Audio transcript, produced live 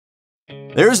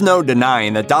There's no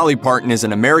denying that Dolly Parton is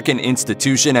an American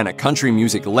institution and a country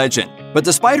music legend. But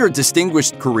despite her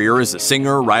distinguished career as a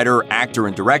singer, writer, actor,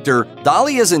 and director,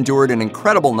 Dolly has endured an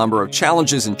incredible number of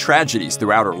challenges and tragedies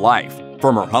throughout her life.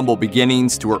 From her humble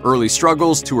beginnings to her early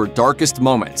struggles to her darkest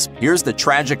moments, here's the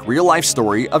tragic real-life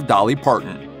story of Dolly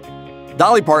Parton.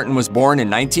 Dolly Parton was born in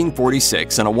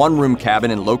 1946 in a one-room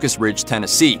cabin in Locust Ridge,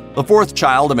 Tennessee, the fourth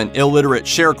child of an illiterate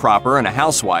sharecropper and a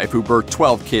housewife who birthed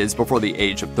 12 kids before the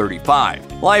age of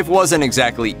 35. Life wasn't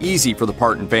exactly easy for the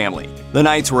Parton family. The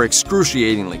nights were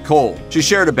excruciatingly cold. She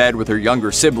shared a bed with her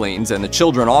younger siblings, and the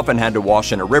children often had to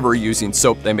wash in a river using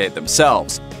soap they made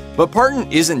themselves. But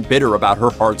Parton isn't bitter about her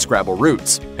hardscrabble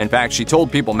roots. In fact, she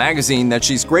told People magazine that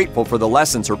she's grateful for the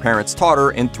lessons her parents taught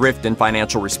her in thrift and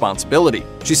financial responsibility.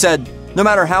 She said, "No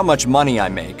matter how much money I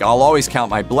make, I'll always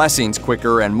count my blessings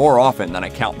quicker and more often than I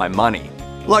count my money."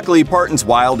 Luckily, Parton's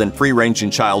wild and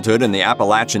free-ranging childhood in the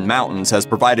Appalachian Mountains has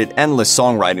provided endless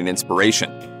songwriting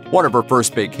inspiration. One of her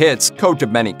first big hits, "Coat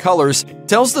of Many Colors,"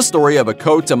 tells the story of a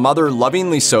coat a mother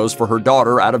lovingly sews for her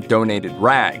daughter out of donated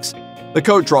rags. The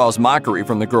coat draws mockery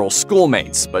from the girl's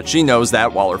schoolmates, but she knows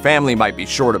that while her family might be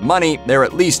short of money, they're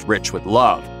at least rich with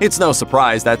love. It's no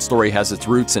surprise that story has its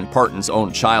roots in Parton's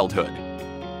own childhood.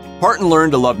 Parton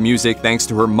learned to love music thanks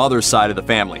to her mother's side of the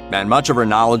family, and much of her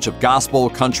knowledge of gospel,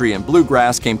 country, and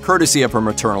bluegrass came courtesy of her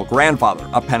maternal grandfather,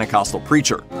 a Pentecostal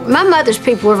preacher. My mother's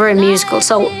people were very musical,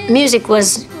 so music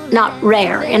was not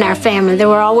rare in our family. There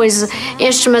were always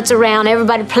instruments around.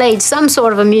 Everybody played some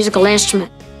sort of a musical instrument.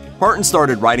 Parton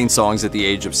started writing songs at the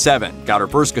age of 7, got her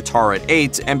first guitar at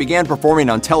 8, and began performing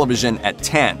on television at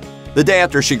 10. The day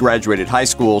after she graduated high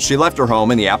school, she left her home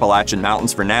in the Appalachian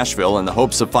Mountains for Nashville in the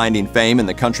hopes of finding fame in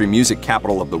the country music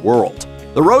capital of the world.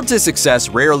 The road to success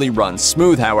rarely runs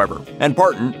smooth, however, and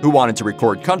Parton, who wanted to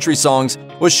record country songs,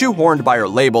 was shoehorned by her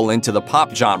label into the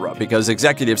pop genre because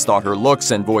executives thought her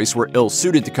looks and voice were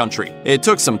ill-suited to country. It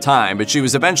took some time, but she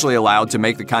was eventually allowed to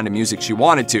make the kind of music she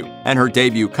wanted to, and her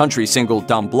debut country single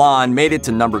Dumb Blonde made it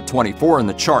to number 24 in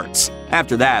the charts.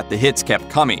 After that, the hits kept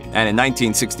coming, and in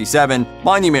 1967,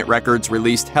 Monument Records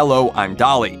released Hello, I'm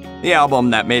Dolly, the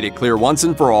album that made it clear once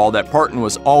and for all that Parton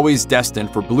was always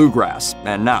destined for bluegrass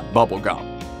and not bubblegum.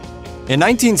 In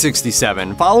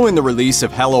 1967, following the release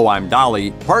of Hello, I'm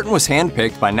Dolly, Parton was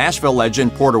handpicked by Nashville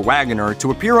legend Porter Wagoner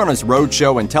to appear on his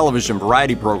roadshow and television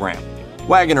variety program.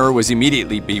 Wagoner was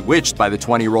immediately bewitched by the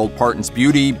 20-year-old Parton's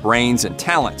beauty, brains, and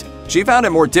talent. She found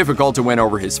it more difficult to win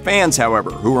over his fans,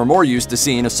 however, who were more used to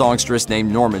seeing a songstress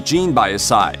named Norma Jean by his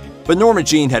side. But Norma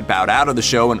Jean had bowed out of the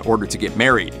show in order to get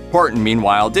married. Parton,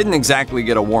 meanwhile, didn't exactly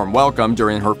get a warm welcome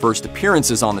during her first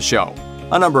appearances on the show.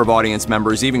 A number of audience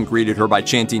members even greeted her by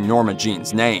chanting Norma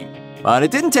Jean's name. But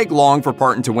it didn't take long for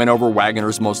Parton to win over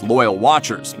Wagoner's most loyal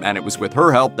watchers, and it was with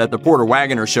her help that the Porter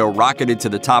Wagoner show rocketed to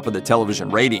the top of the television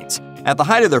ratings. At the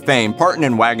height of their fame, Parton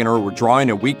and Wagoner were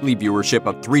drawing a weekly viewership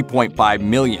of 3.5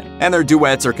 million, and their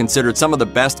duets are considered some of the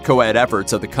best co-ed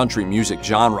efforts of the country music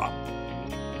genre.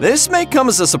 This may come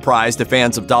as a surprise to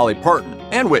fans of Dolly Parton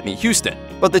and Whitney Houston,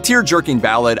 but the tear-jerking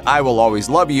ballad I Will Always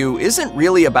Love You isn't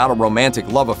really about a romantic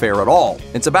love affair at all.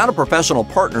 It's about a professional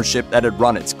partnership that had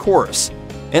run its course.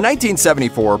 In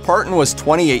 1974, Parton was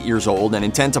 28 years old and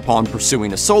intent upon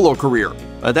pursuing a solo career,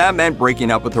 but that meant breaking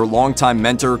up with her longtime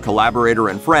mentor, collaborator,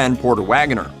 and friend, Porter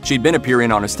Wagoner. She'd been appearing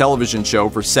on his television show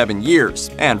for 7 years,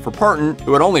 and for Parton,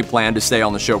 who had only planned to stay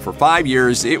on the show for 5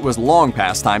 years, it was long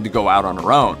past time to go out on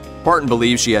her own. Parton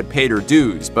believed she had paid her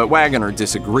dues, but Wagoner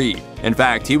disagreed. In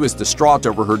fact, he was distraught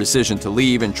over her decision to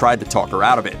leave and tried to talk her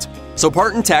out of it. So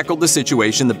Parton tackled the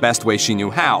situation the best way she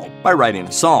knew how, by writing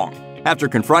a song. After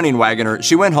confronting Wagoner,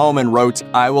 she went home and wrote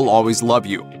I Will Always Love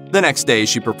You. The next day,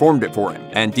 she performed it for him,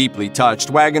 and deeply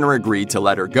touched, Wagoner agreed to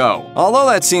let her go. Although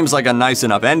that seems like a nice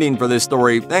enough ending for this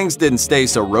story, things didn't stay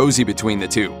so rosy between the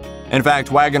two. In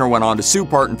fact, Wagoner went on to sue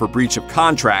Parton for breach of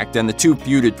contract, and the two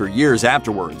feuded for years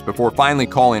afterwards, before finally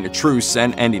calling a truce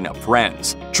and ending up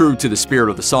friends. True to the spirit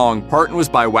of the song, Parton was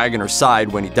by Wagoner's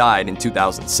side when he died in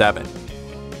 2007.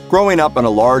 Growing up in a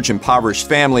large, impoverished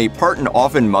family, Parton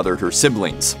often mothered her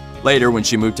siblings. Later, when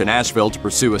she moved to Nashville to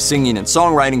pursue a singing and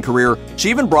songwriting career,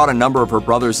 she even brought a number of her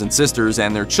brothers and sisters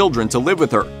and their children to live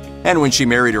with her. And when she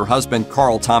married her husband,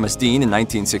 Carl Thomas Dean, in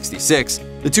 1966,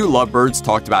 the two lovebirds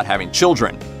talked about having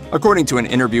children. According to an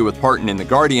interview with Parton in The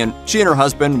Guardian, she and her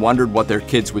husband wondered what their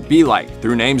kids would be like,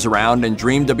 threw names around, and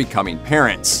dreamed of becoming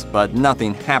parents. But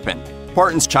nothing happened.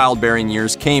 Parton's childbearing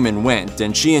years came and went,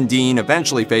 and she and Dean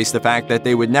eventually faced the fact that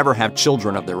they would never have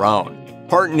children of their own.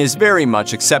 Parton is very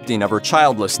much accepting of her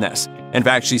childlessness. In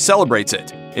fact, she celebrates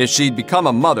it. If she'd become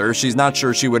a mother, she's not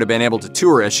sure she would have been able to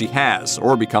tour as she has,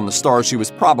 or become the star she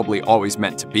was probably always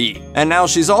meant to be. And now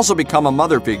she's also become a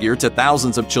mother figure to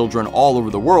thousands of children all over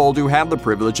the world who have the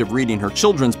privilege of reading her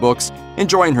children's books,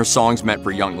 enjoying her songs meant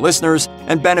for young listeners,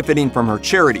 and benefiting from her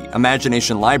charity,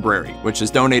 Imagination Library, which has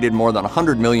donated more than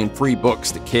 100 million free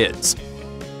books to kids.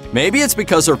 Maybe it's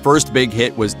because her first big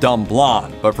hit was Dumb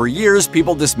Blonde, but for years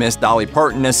people dismissed Dolly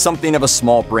Parton as something of a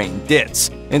small-brained ditz,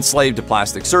 enslaved to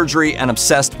plastic surgery and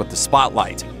obsessed with the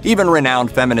spotlight. Even renowned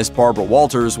feminist Barbara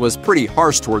Walters was pretty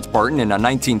harsh towards Parton in a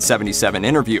 1977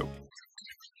 interview.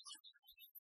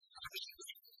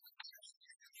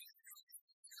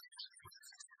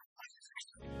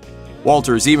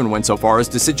 Walters even went so far as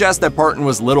to suggest that Parton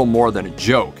was little more than a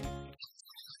joke.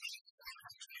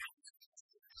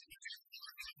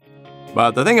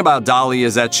 But the thing about Dolly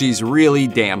is that she's really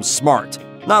damn smart.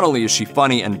 Not only is she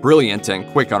funny and brilliant and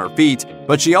quick on her feet,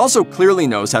 but she also clearly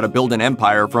knows how to build an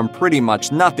empire from pretty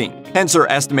much nothing, hence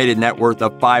her estimated net worth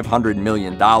of $500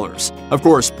 million. Of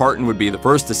course, Parton would be the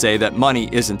first to say that money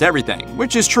isn't everything,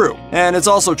 which is true. And it's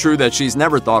also true that she's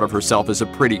never thought of herself as a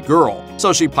pretty girl,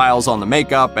 so she piles on the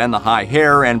makeup and the high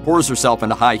hair and pours herself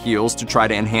into high heels to try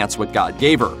to enhance what God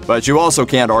gave her. But you also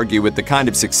can't argue with the kind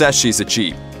of success she's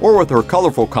achieved, or with her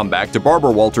colorful comeback to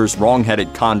Barbara Walters'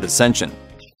 wrong-headed condescension.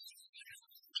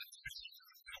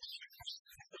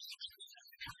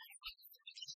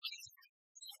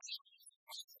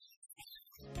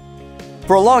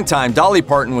 For a long time, Dolly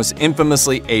Parton was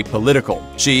infamously apolitical.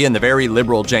 She and the very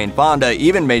liberal Jane Fonda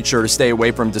even made sure to stay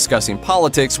away from discussing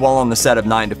politics while on the set of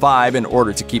 9 to 5 in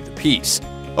order to keep the peace.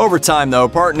 Over time, though,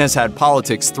 Parton has had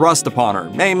politics thrust upon her,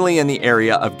 namely in the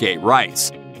area of gay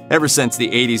rights. Ever since the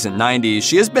 80s and 90s,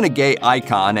 she has been a gay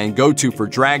icon and go-to for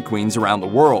drag queens around the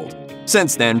world.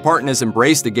 Since then, Parton has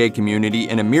embraced the gay community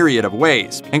in a myriad of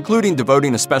ways, including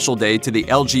devoting a special day to the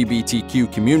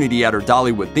LGBTQ community at her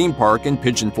Dollywood theme park in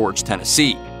Pigeon Forge,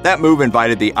 Tennessee. That move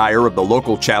invited the ire of the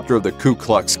local chapter of the Ku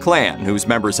Klux Klan, whose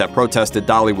members have protested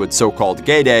Dollywood's so-called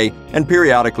Gay Day and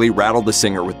periodically rattled the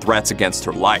singer with threats against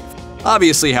her life.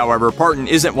 Obviously, however, Parton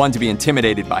isn't one to be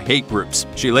intimidated by hate groups.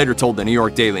 She later told the New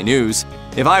York Daily News,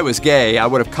 "If I was gay, I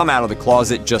would have come out of the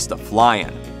closet just a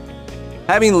flyin'."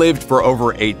 Having lived for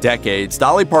over 8 decades,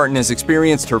 Dolly Parton has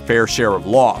experienced her fair share of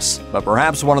loss, but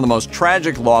perhaps one of the most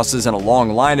tragic losses in a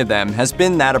long line of them has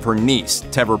been that of her niece,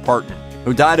 Tevra Parton,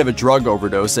 who died of a drug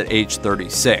overdose at age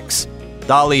 36.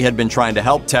 Dolly had been trying to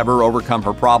help Tevra overcome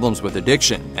her problems with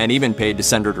addiction and even paid to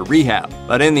send her to rehab,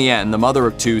 but in the end, the mother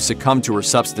of 2 succumbed to her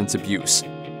substance abuse.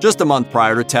 Just a month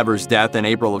prior to Tevra's death in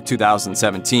April of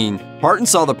 2017, Parton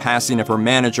saw the passing of her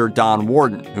manager Don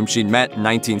Warden, whom she'd met in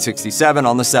 1967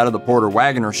 on the set of The Porter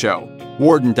Wagoner Show.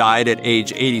 Warden died at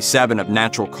age 87 of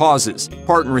natural causes.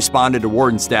 Parton responded to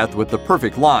Warden's death with the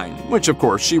perfect line, which of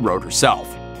course she wrote herself,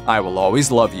 "I will always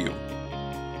love you."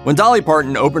 When Dolly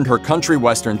Parton opened her country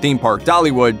western theme park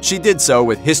Dollywood, she did so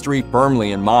with history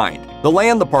firmly in mind. The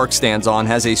land the park stands on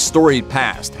has a storied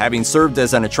past, having served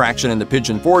as an attraction in the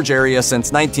Pigeon Forge area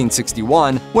since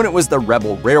 1961 when it was the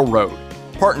Rebel Railroad.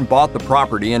 Parton bought the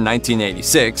property in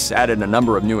 1986, added a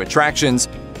number of new attractions,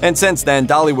 and since then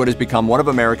Dollywood has become one of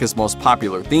America's most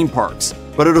popular theme parks.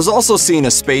 But it has also seen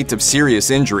a spate of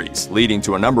serious injuries, leading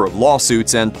to a number of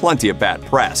lawsuits and plenty of bad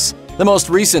press. The most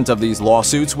recent of these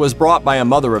lawsuits was brought by a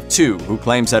mother of 2 who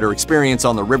claims that her experience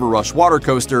on the River Rush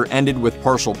Rollercoaster ended with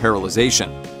partial paralyzation.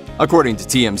 According to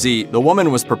TMZ, the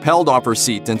woman was propelled off her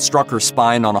seat and struck her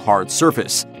spine on a hard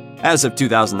surface. As of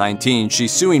 2019,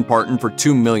 she's suing Parton for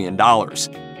 $2 million.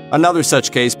 Another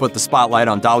such case put the spotlight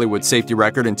on Dollywood's safety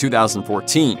record in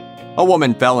 2014. A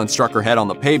woman fell and struck her head on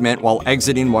the pavement while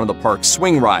exiting one of the park's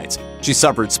swing rides. She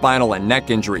suffered spinal and neck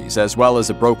injuries, as well as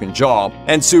a broken jaw,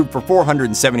 and sued for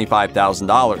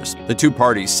 $475,000. The 2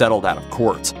 parties settled out of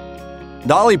court.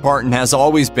 Dolly Parton has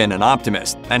always been an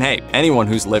optimist, and hey, anyone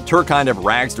who's lived her kind of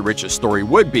rags-to-riches story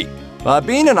would be. But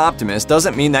being an optimist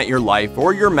doesn't mean that your life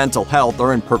or your mental health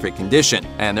are in perfect condition,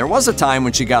 and there was a time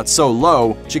when she got so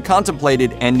low, she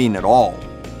contemplated ending it all.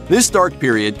 This dark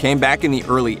period came back in the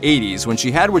early 80s when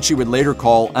she had what she would later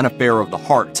call an affair of the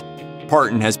heart.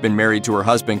 Parton has been married to her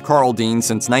husband Carl Dean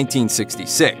since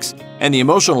 1966, and the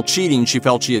emotional cheating she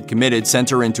felt she had committed sent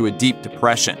her into a deep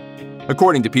depression.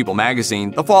 According to People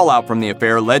magazine, the fallout from the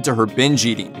affair led to her binge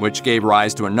eating, which gave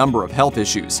rise to a number of health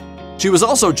issues. She was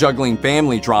also juggling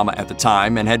family drama at the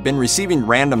time and had been receiving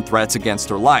random threats against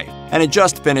her life, and had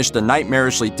just finished a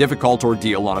nightmarishly difficult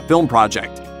ordeal on a film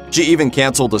project. She even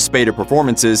canceled a spate of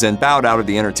performances and bowed out of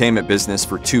the entertainment business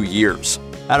for 2 years.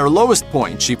 At her lowest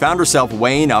point, she found herself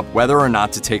weighing up whether or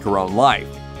not to take her own life.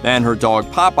 Then her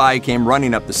dog Popeye came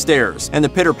running up the stairs, and the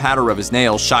pitter-patter of his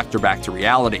nails shocked her back to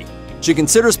reality. She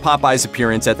considers Popeye's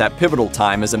appearance at that pivotal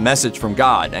time as a message from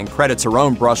God and credits her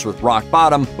own brush with rock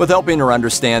bottom with helping her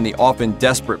understand the often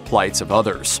desperate plights of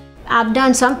others. I've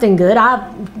done something good.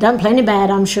 I've done plenty bad,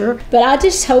 I'm sure. But I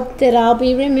just hope that I'll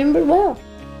be remembered well.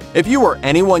 If you or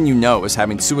anyone you know is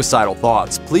having suicidal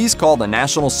thoughts, please call the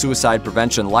National Suicide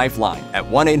Prevention Lifeline at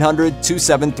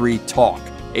 1-800-273-TALK,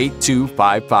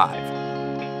 8255.